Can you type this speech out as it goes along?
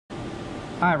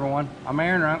Hi everyone, I'm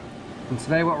Aaron Rump, and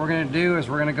today what we're going to do is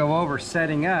we're going to go over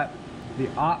setting up the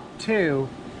Op2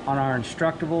 on our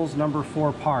Instructables number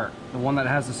 4 part, the one that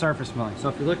has the surface milling. So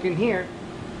if you look in here,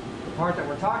 the part that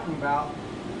we're talking about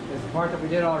is the part that we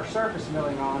did all our surface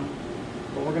milling on.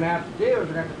 What we're going to have to do is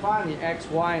we're going to have to find the X,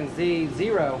 Y, and Z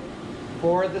 0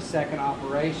 for the second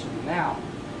operation. Now,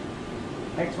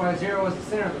 XY0 was the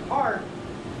center of the part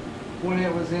when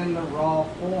it was in the raw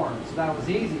form, so that was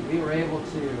easy. We were able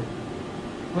to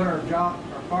put our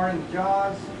part in the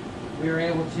jaws. We were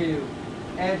able to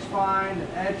edge find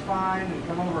and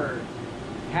come over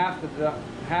half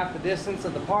the distance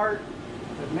of the part.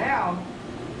 But now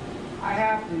I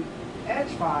have to edge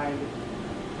find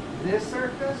this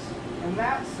surface and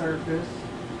that surface,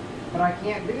 but I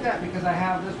can't do that because I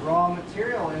have this raw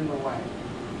material in the way.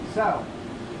 So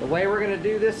the way we're going to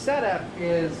do this setup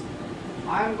is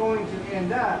I'm going to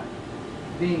end up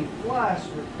being flush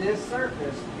with this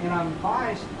surface, and I'm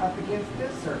biased up against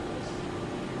this surface.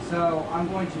 So I'm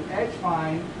going to edge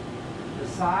find the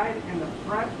side and the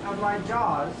front of my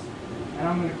jaws, and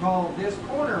I'm going to call this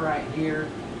corner right here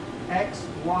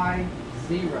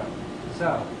XY0.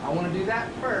 So I want to do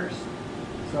that first.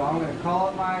 So I'm going to call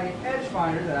it my edge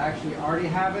finder that I actually already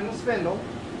have in the spindle,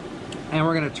 and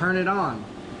we're going to turn it on,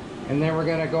 and then we're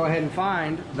going to go ahead and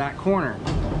find that corner.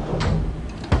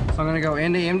 So I'm going to go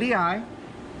into MDI.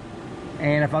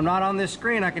 And if I'm not on this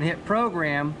screen, I can hit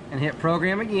program and hit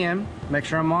program again. Make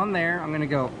sure I'm on there. I'm going to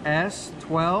go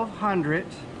S1200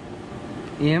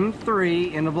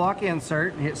 M3 in the block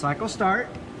insert and hit cycle start.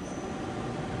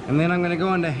 And then I'm going to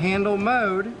go into handle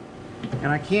mode.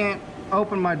 And I can't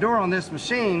open my door on this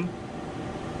machine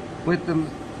with the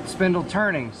spindle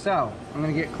turning. So I'm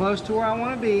going to get close to where I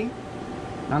want to be.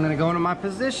 And I'm going to go into my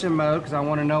position mode because I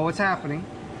want to know what's happening.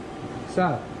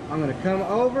 So I'm going to come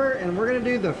over and we're going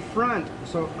to do the front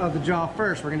of the jaw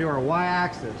first. We're going to do our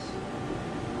Y-axis.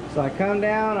 So I come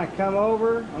down, I come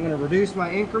over, I'm going to reduce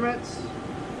my increments.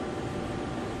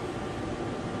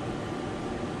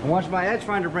 And once my edge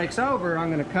finder breaks over, I'm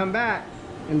going to come back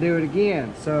and do it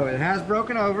again. So it has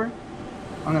broken over.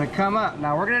 I'm going to come up.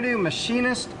 Now we're going to do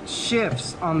machinist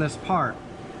shifts on this part.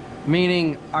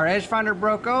 Meaning our edge finder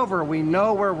broke over, we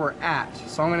know where we're at.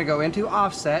 So I'm going to go into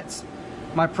offsets.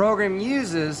 My program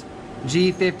uses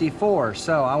G54,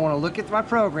 so I want to look at my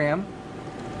program,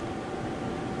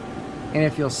 and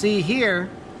if you'll see here,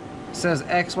 it says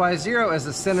XY0 as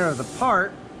the center of the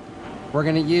part. We're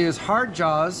going to use hard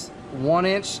jaws,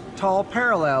 1-inch tall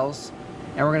parallels,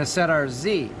 and we're going to set our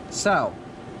Z. So,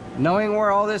 knowing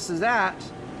where all this is at,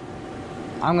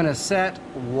 I'm going to set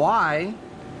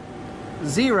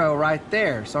Y0 right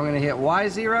there. So I'm going to hit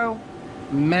Y0,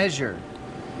 measure.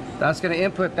 That's going to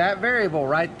input that variable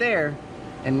right there,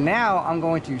 and now I'm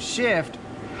going to shift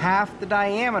half the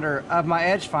diameter of my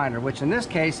edge finder, which in this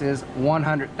case is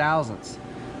 100 thousandths.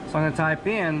 So I'm going to type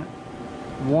in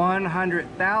 100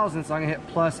 thousandths. I'm going to hit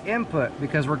plus input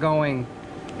because we're going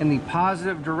in the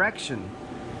positive direction.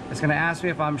 It's going to ask me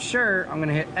if I'm sure. I'm going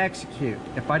to hit execute.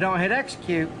 If I don't hit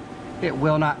execute, it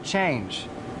will not change.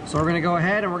 So we're going to go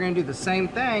ahead and we're going to do the same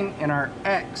thing in our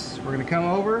X. We're going to come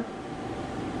over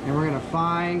and we're going to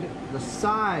find the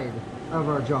side of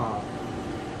our jaw.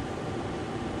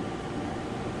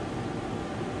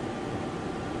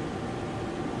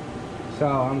 So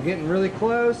I'm getting really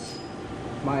close.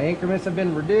 My increments have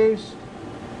been reduced.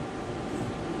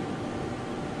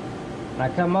 And I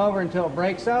come over until it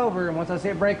breaks over, and once I see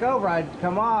it break over, I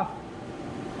come off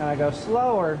and I go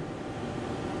slower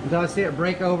until I see it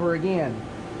break over again.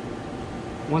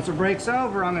 Once it breaks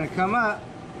over, I'm going to come up,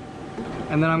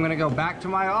 and then I'm going to go back to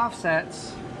my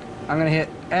offsets. I'm going to hit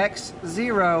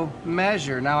X0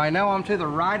 measure. Now I know I'm to the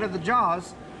right of the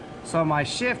jaws, so my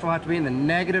shift will have to be in the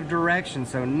negative direction.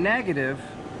 So negative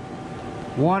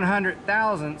 100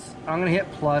 thousandths, I'm going to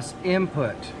hit plus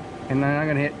input, and then I'm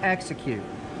going to hit execute.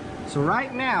 So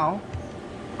right now,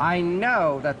 I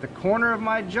know that the corner of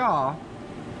my jaw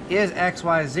is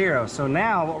XY0. So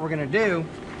now what we're going to do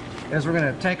is we're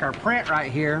going to take our print right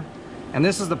here, and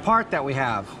this is the part that we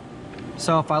have.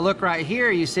 So if I look right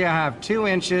here, you see I have 2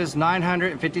 inches,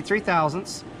 953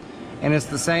 thousandths, and it's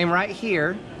the same right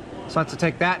here. So I have to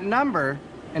take that number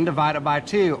and divide it by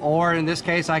 2. Or in this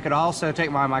case, I could also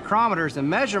take my micrometers and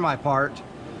measure my part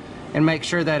and make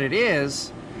sure that it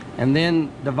is, and then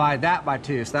divide that by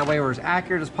 2. So that way we're as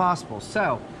accurate as possible.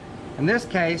 So in this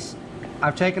case,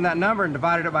 I've taken that number and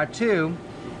divided it by 2.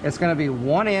 It's going to be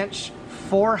 1 inch,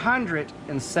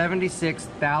 476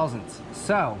 thousandths.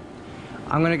 So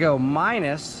I'm going to go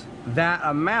minus that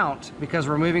amount because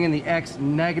we're moving in the X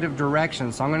negative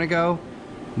direction. So I'm going to go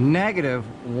negative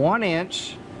 1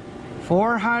 inch,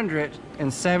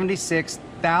 476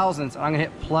 thousandths, and I'm gonna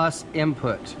hit plus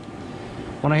input.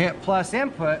 When I hit plus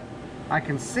input, I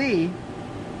can see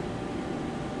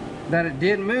that it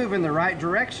did move in the right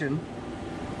direction.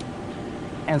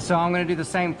 And so I'm gonna do the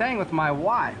same thing with my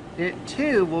Y. It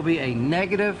too will be a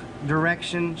negative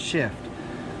direction shift.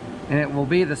 And it will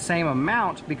be the same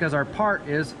amount because our part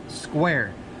is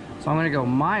square. So I'm gonna go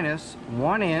minus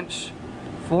 1 inch,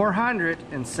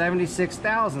 476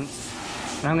 thousandths,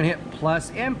 and I'm gonna hit plus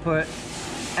input,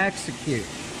 execute.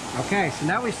 Okay, so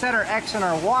now we set our X and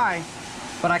our Y,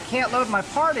 but I can't load my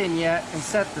part in yet and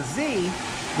set the Z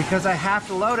because I have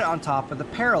to load it on top of the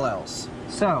parallels.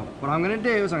 So what I'm gonna do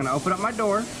is I'm gonna open up my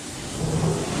door.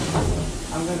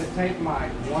 I'm gonna take my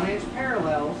 1 inch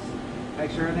parallels, make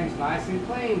sure everything's nice and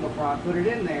clean before I put it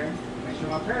in there. Make sure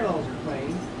my parallels are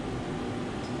clean.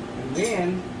 And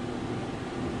then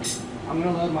I'm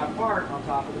gonna load my part on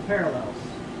top of the parallels.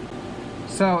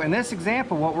 So in this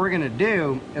example, what we're gonna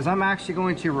do is I'm actually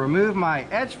going to remove my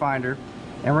edge finder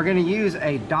and we're gonna use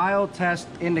a dial test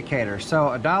indicator.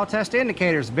 So a dial test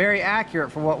indicator is very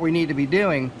accurate for what we need to be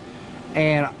doing.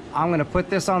 And I'm gonna put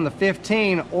this on the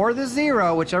 15 or the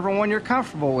 0, whichever one you're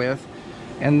comfortable with.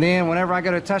 And then whenever I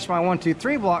go to touch my 1, 2,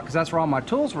 3 block, because that's where all my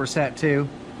tools were set to,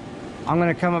 I'm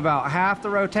gonna come about half the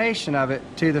rotation of it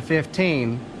to the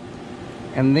 15.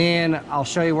 And then I'll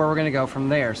show you where we're gonna go from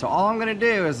there. So all I'm gonna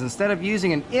do is, instead of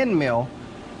using an end mill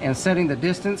and setting the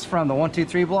distance from the 1, 2,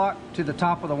 3 block to the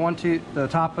top of the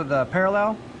top of the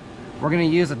parallel, we're gonna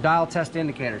use a dial test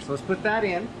indicator. So let's put that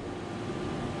in.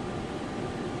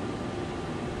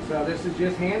 So this is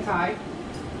just hand tight.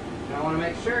 And I wanna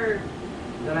make sure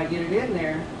that I get it in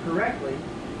there correctly.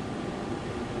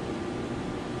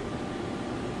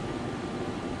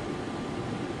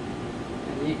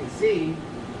 And you can see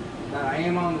that I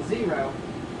am on the 0,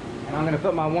 and I'm going to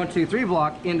put my 1, 2, 3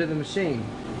 block into the machine.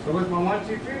 So with my 1,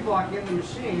 2, 3 block in the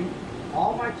machine,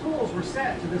 all my tools were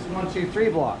set to this 1, 2, 3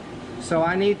 block. So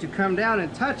I need to come down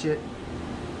and touch it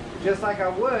just like I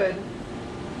would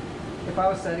if I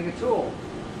was setting a tool.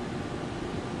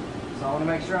 So I want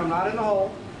to make sure I'm not in the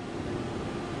hole.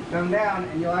 Come down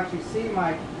and you'll actually see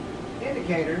my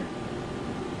indicator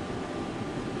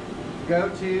go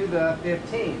to the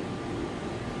 15.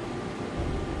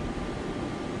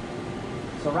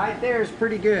 So right there is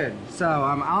pretty good. So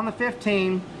I'm on the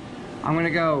 15. I'm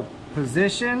gonna go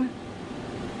position,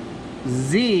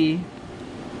 Z,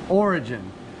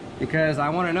 origin, because I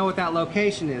wanna know what that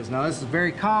location is. Now this is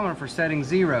very common for setting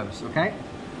zeros, okay?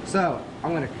 So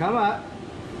I'm gonna come up,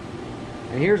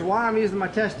 and here's why I'm using my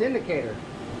test indicator.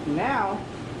 Now,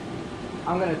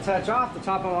 I'm gonna touch off the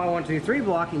top of my 1, 2, 3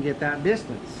 block and get that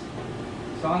distance.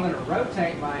 So I'm gonna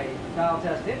rotate my dial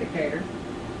test indicator.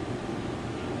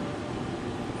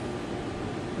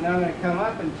 Now I'm going to come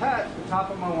up and touch the top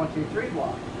of my 1, 2, 3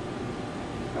 block.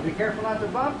 Now be careful not to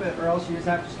bump it, or else you just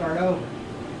have to start over.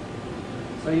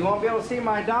 So you won't be able to see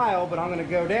my dial, but I'm going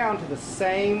to go down to the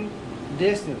same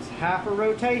distance, half a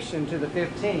rotation to the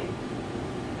 15.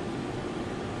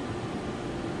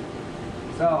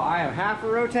 So I have half a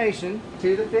rotation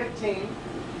to the 15,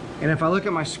 and if I look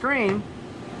at my screen,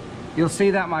 you'll see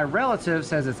that my relative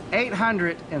says it's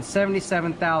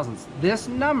 877 thousandths. This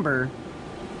number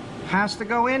has to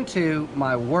go into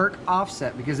my work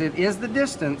offset because it is the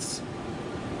distance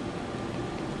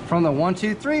from the 1,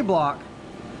 2, 3 block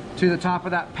to the top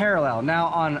of that parallel. Now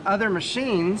on other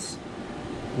machines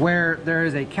where there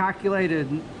is a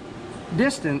calculated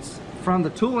distance from the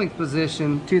tooling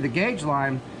position to the gauge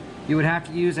line, you would have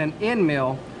to use an end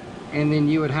mill, and then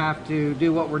you would have to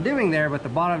do what we're doing there, but the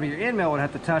bottom of your end mill would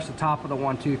have to touch the top of the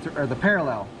 1, 2, 3, or the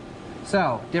parallel.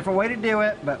 So different way to do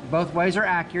it, but both ways are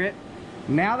accurate.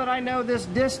 Now that I know this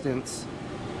distance,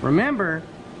 remember,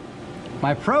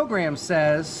 my program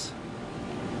says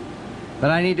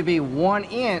that I need to be 1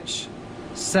 inch,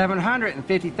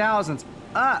 750 thousandths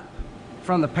up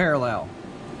from the parallel.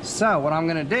 So what I'm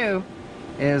gonna do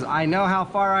is, I know how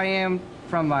far I am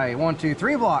from my 1, 2,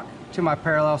 3 block to my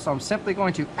parallel, so I'm simply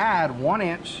going to add 1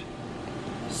 inch,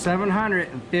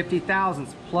 750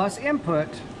 thousandths plus input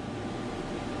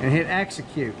and hit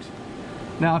execute.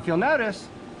 Now if you'll notice,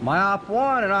 my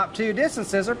op1 and op2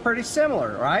 distances are pretty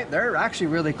similar, right? They're actually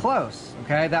really close,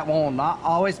 okay? That will not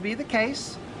always be the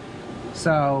case.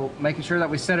 So making sure that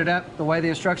we set it up the way the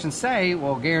instructions say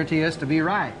will guarantee us to be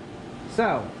right.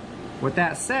 So with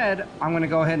that said, I'm gonna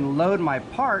go ahead and load my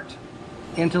part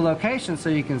into location so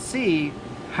you can see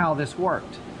how this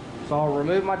worked. So I'll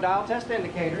remove my dial test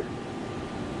indicator.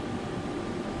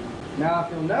 Now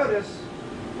if you'll notice,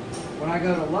 when I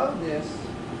go to load this,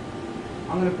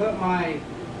 I'm gonna put my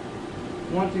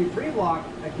 1, 2, 3 block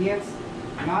against,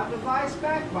 not the vise,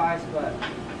 back vise, but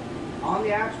on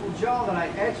the actual jaw that I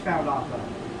edge found off of.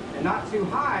 And not too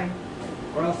high,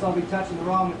 or else I'll be touching the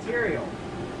wrong material.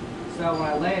 So when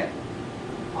I lay it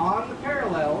on the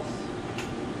parallels,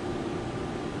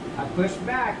 I push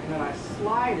back and then I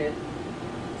slide it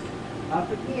up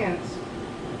against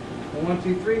the 1,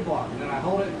 2, 3 block. And then I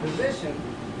hold it in position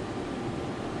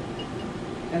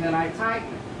and then I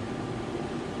tighten it.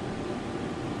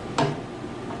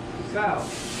 So,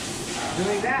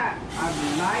 doing that,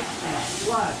 I'm nice and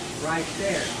flush right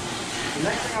there. The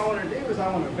next thing I want to do is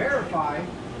I want to verify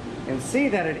and see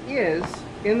that it is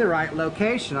in the right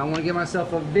location. I want to give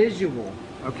myself a visual,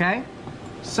 okay?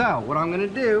 So, what I'm going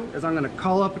to do is I'm going to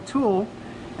call up a tool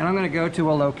and I'm going to go to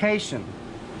a location.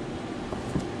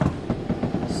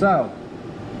 So,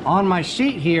 on my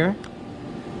sheet here,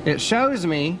 it shows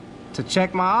me to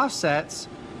check my offsets.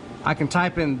 I can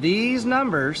type in these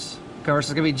numbers. Of course,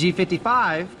 it's going to be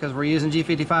G55 because we're using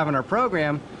G55 in our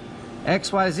program.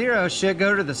 XY0 should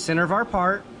go to the center of our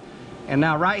part. And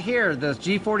now right here, the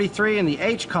G43 and the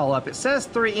H call up, it says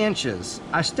 3 inches.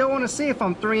 I still want to see if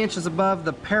I'm 3 inches above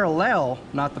the parallel,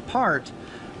 not the part,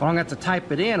 but I'm going to have to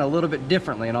type it in a little bit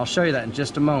differently, and I'll show you that in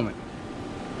just a moment.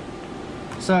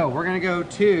 So we're going to go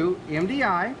to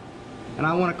MDI, and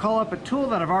I want to call up a tool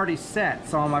that I've already set.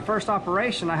 So on my first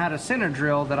operation, I had a center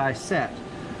drill that I set.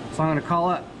 So I'm going to call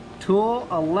up Tool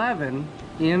 11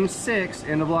 M6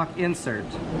 end of block insert.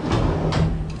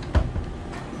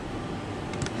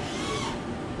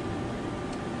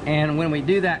 And when we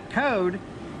do that code,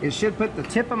 it should put the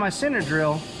tip of my center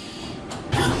drill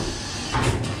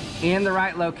in the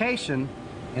right location,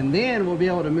 and then we'll be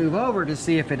able to move over to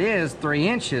see if it is 3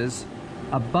 inches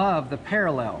above the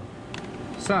parallel.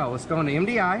 So let's go into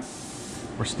MDI.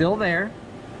 We're still there.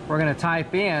 We're going to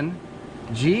type in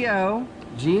GO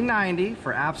G90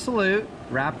 for absolute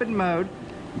rapid mode,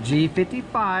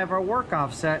 G55 our work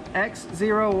offset,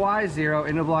 X0 Y0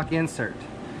 end of block insert.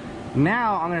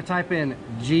 Now I'm going to type in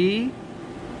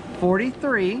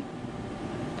G43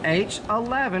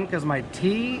 H11 because my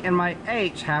T and my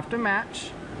H have to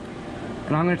match,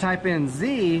 and I'm going to type in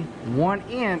Z 1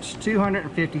 inch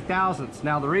 250 thousandths.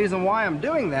 Now the reason why I'm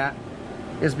doing that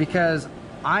is because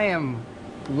I am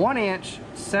 1 inch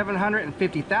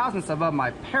 750 thousandths above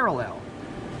my parallel.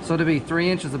 So to be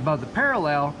 3 inches above the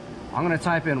parallel, I'm going to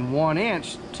type in 1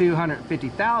 inch 250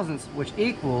 thousandths, which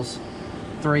equals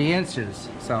 3 inches.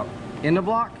 So in the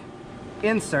block,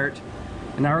 insert,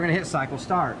 and now we're going to hit cycle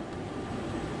start.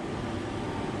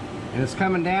 And it's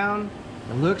coming down,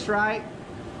 it looks right.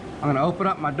 I'm going to open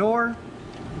up my door,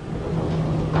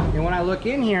 and when I look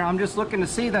in here, I'm just looking to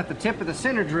see that the tip of the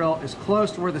center drill is close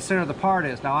to where the center of the part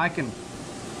is. Now I can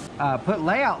put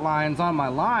layout lines on my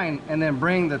line and then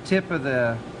bring the tip of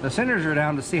the center drill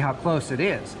down to see how close it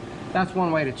is. That's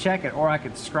one way to check it, or I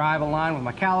could scribe a line with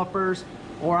my calipers,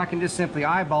 or I can just simply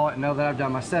eyeball it and know that I've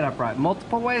done my setup right.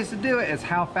 Multiple ways to do it is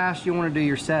how fast you want to do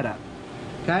your setup.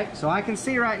 Okay, so I can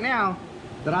see right now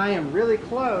that I am really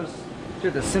close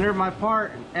to the center of my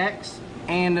part in X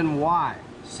and in Y.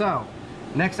 So,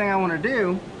 next thing I want to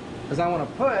do is I want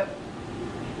to put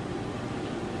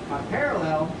my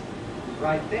parallel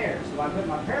right there. So if I put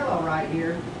my parallel right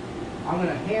here, I'm going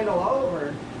to handle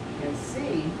over and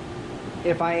see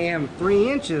if I am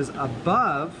 3 inches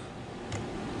above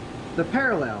the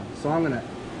parallel. So I'm going to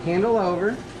handle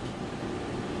over.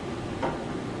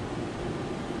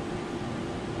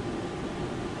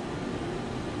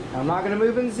 I'm not going to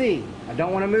move in Z. I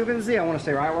don't want to move in Z. I want to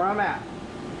stay right where I'm at.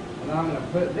 And then I'm going to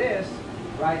put this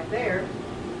right there.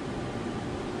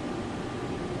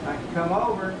 I can come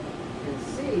over and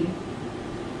see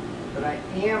that I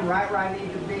am right where I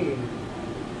need to be.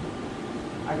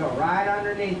 I go right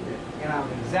underneath it, and I'm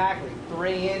exactly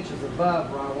 3 inches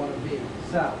above where I want to be.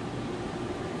 So,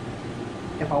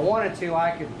 if I wanted to,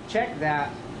 I could check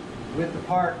that with the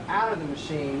part out of the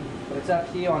machine, but it's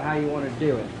up to you on how you want to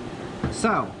do it.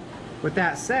 So, with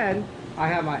that said, I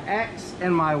have my X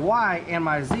and my Y and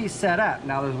my Z set up.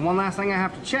 Now there's one last thing I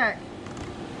have to check.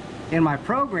 In my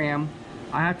program,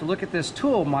 I have to look at this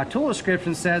tool. My tool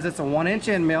description says it's a 1 inch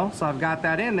end mill, so I've got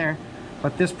that in there.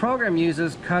 But this program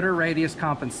uses cutter radius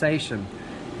compensation,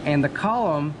 and the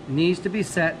column needs to be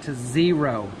set to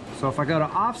 0. So if I go to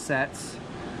offsets,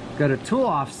 go to tool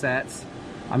offsets,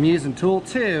 I'm using tool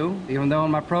 2, even though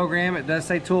in my program it does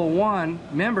say tool 1.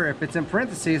 Remember, if it's in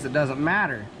parentheses, it doesn't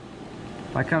matter.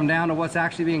 If I come down to what's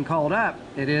actually being called up,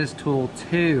 it is tool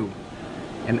 2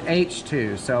 and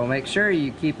H2. So make sure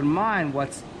you keep in mind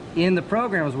what's in the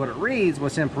program is what it reads.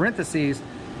 What's in parentheses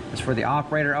is for the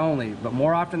operator only, but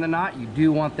more often than not, you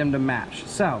do want them to match.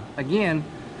 So again,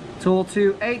 tool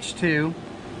 2 H2.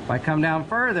 If I come down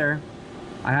further,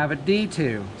 I have a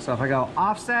D2. So if I go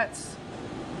offsets,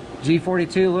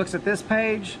 G42 looks at this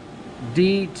page,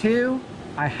 D2,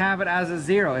 I have it as a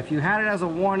 0. If you had it as a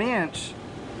 1 inch,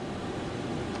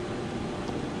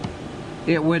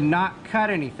 it would not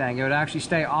cut anything. It would actually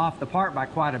stay off the part by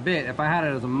quite a bit. If I had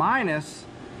it as a minus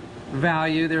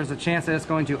value, there's a chance that it's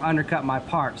going to undercut my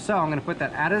part. So I'm going to put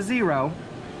that at a 0.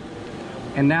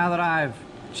 And now that I've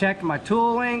checked my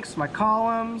tool links, my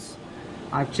columns,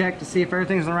 I've checked to see if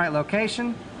everything's in the right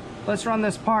location, let's run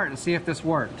this part and see if this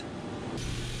worked.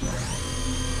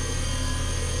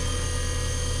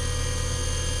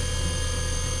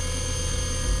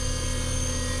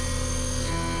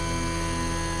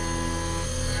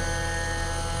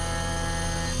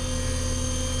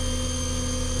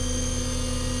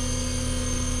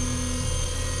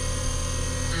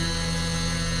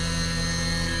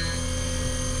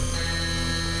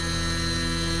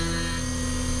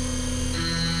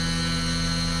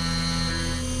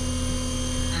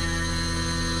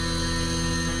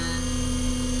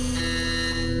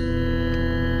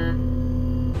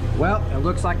 Well, it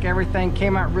looks like everything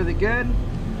came out really good.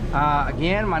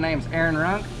 Again, my name's Aaron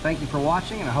Runk. Thank you for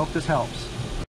watching, and I hope this helps.